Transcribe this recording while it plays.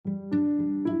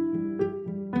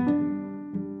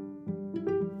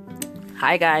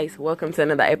Hi guys, welcome to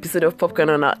another episode of Popcorn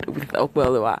or Not with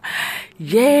Okweoluwa.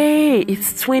 Yay!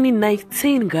 It's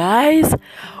 2019, guys.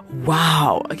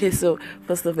 Wow. Okay, so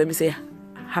first off, let me say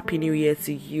Happy New Year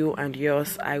to you and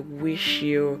yours. I wish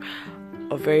you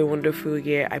a very wonderful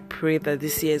year. I pray that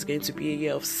this year is going to be a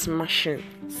year of smashing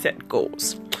set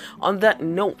goals. On that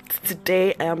note,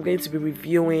 today I am going to be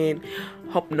reviewing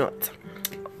Up North.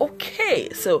 Okay,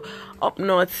 so Up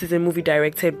North is a movie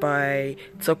directed by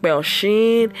Tope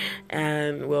Oshin,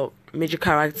 and major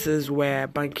characters were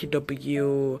Banky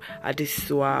W,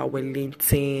 Adesua,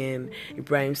 Wellington,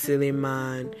 Ibrahim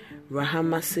Suleiman,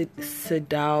 Rahama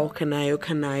Sedao,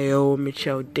 Kanayo,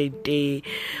 Michelle Dede.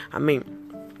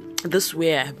 Those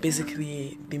were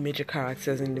basically the major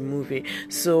characters in the movie.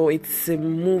 So it's a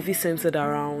movie centered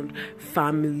around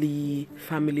family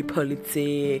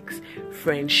politics,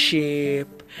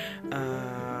 friendship,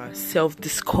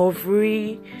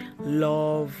 self-discovery,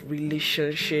 love,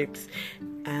 relationships,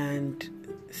 and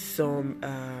some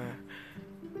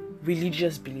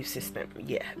religious belief system.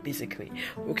 Yeah, basically.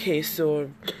 Okay,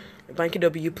 so Banky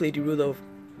W played the role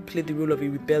of a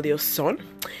rebellious son.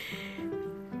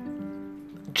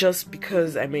 Just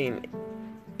because,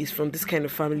 he's from this kind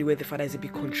of family where the father is a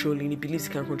bit controlling. He believes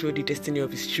he can control the destiny of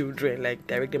his children, like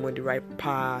direct them on the right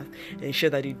path, ensure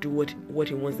that they do what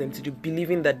he wants them to do,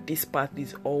 believing that this path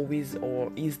is always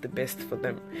or is the best for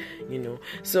them,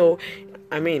 So,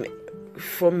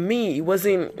 for me, it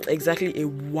wasn't exactly a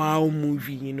wow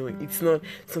movie, It's not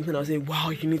something I'll say, wow,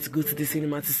 you need to go to the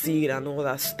cinema to see it and all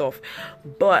that stuff.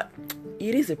 But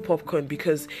it is a popcorn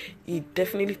because it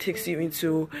definitely takes you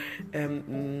into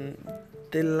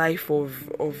the life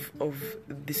of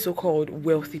the so-called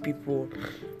wealthy people,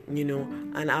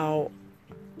 and how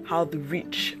the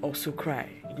rich also cry,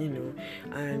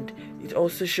 and it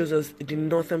also shows us the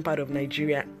northern part of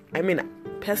Nigeria.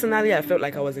 Personally, I felt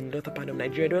like I was in the northern part of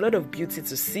Nigeria. There were a lot of beauty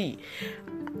to see.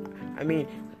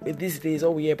 These days,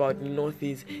 all we hear about the north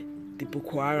is the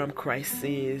Boko Haram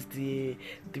crisis, the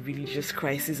religious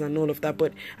crisis, and all of that.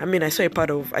 But I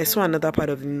saw another part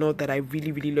of the north that I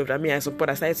really, really loved. I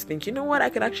started to think, you know what, I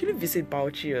could actually visit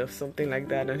Bauchi or something like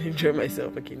that and enjoy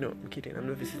myself. Okay, no, I'm kidding. I'm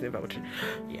not visiting Bauchi.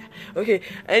 Yeah. Okay.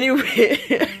 Anyway,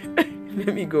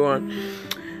 let me go on.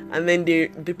 And then they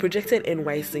projected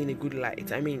NYC in a good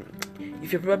light.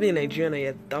 If you're probably in Nigeria and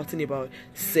you're doubting about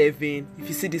serving, if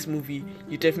you see this movie,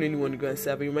 you definitely want to go and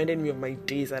serve. It reminded me of my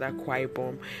days at Akwa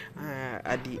Ibom,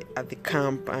 at the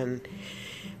camp, and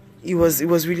it was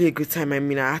really a good time. I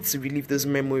had to relive those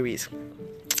memories.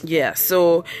 Yeah,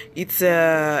 so it's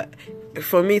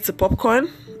for me, it's a popcorn.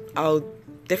 I'll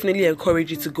definitely encourage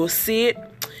you to go see it.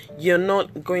 You're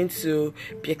not going to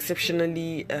be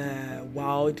exceptionally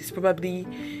wowed. It's probably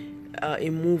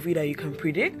a movie that you can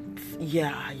predict.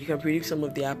 Yeah, you can predict some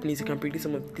of the happenings, you can predict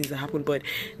some of the things that happen, but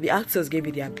the actors gave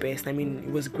it their best.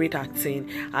 It was great acting.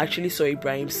 I actually saw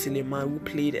Ibrahim Suleiman, who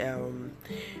played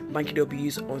Banky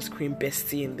W's on-screen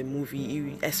bestie in the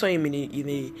movie. I saw him in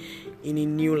a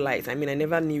new light. I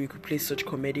never knew he could play such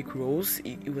comedic roles.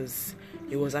 It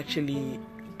was actually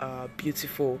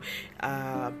beautiful.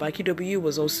 Banky W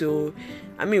was also,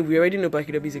 we already know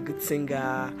Banky W is a good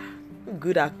singer,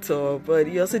 good actor, but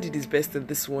he also did his best in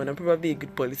this one, and probably a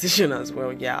good politician as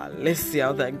well. Yeah, let's see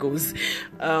how that goes.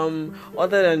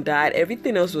 Other than that,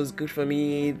 everything else was good for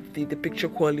me. The picture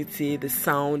quality, the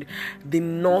sound, the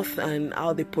north, and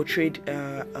how they portrayed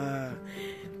the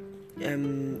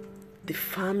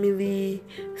family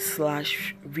 /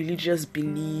 religious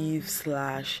belief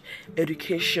 /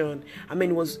 education.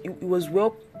 It was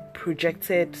well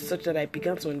projected such that I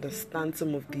began to understand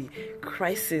some of the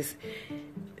crisis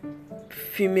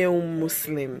female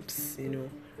Muslims,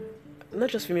 not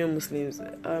just female Muslims,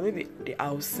 maybe the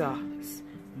Hausas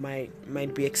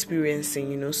might be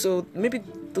experiencing, so maybe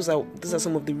those are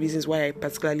some of the reasons why I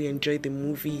particularly enjoyed the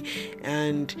movie,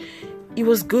 and it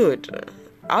was good.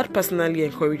 I would personally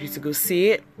encourage you to go see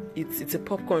it. It's a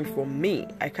popcorn for me.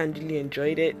 I candidly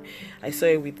enjoyed it. I saw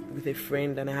it with a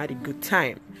friend and I had a good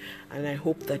time. And I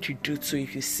hope that you do too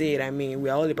if you see it.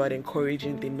 We're all about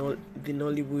encouraging the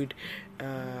Nollywood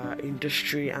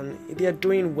industry, and they are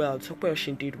doing well. Tope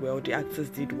Oshin did well. The actors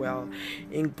did well.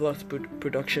 Inkblot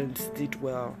Productions did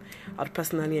well. I'd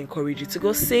personally encourage you to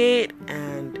go see it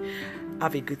and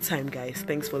have a good time, guys.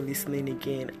 Thanks for listening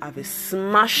again. Have a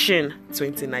smashing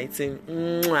 2019.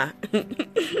 Mwah.